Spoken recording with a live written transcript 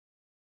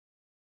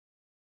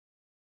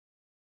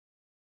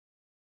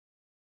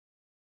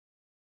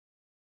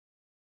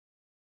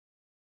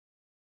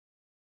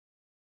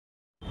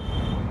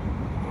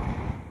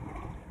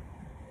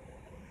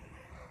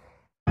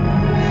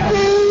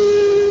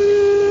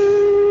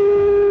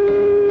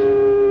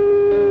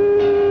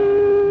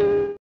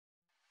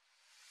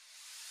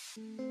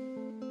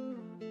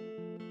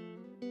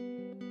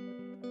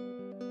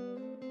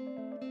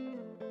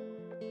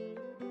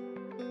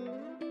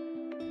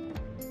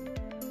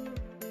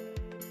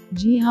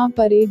जी हाँ,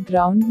 parade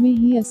ground में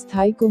ही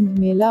अस्थायी कुंभ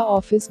मेला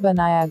ऑफिस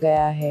बनाया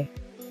गया है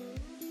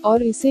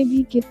और इसे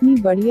भी कितनी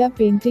बढ़िया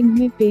पेंटिंग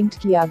में पेंट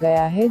किया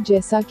गया है,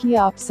 जैसा कि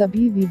आप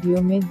सभी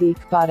वीडियो में देख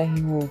पा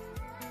रहे हो।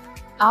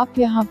 आप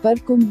यहाँ पर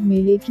कुंभ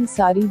मेले की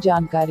सारी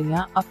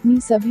जानकारियाँ, अपनी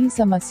सभी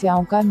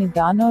समस्याओं का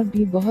निदान और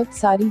भी बहुत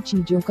सारी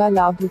चीजों का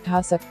लाभ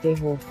उठा सकते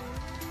हो।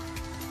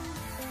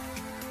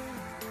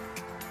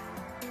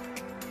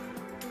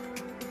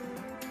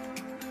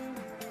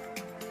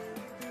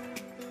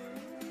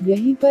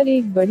 यहीं पर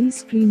एक बड़ी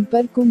स्क्रीन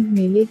पर कुंभ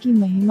मेले की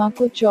महिमा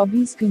को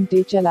 24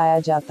 घंटे चलाया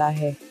जाता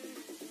है।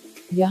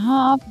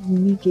 यहाँ आप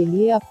भूमि के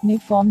लिए अपने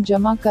फॉर्म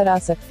जमा करा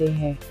सकते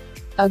हैं।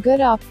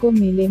 अगर आपको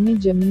मेले में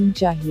जमीन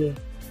चाहिए,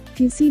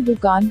 किसी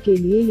दुकान के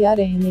लिए या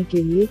रहने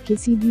के लिए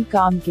किसी भी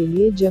काम के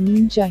लिए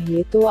जमीन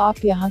चाहिए, तो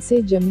आप यहाँ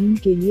से जमीन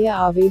के लिए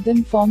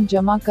आवेदन फॉर्म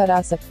जमा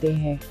करा सकते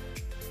हैं।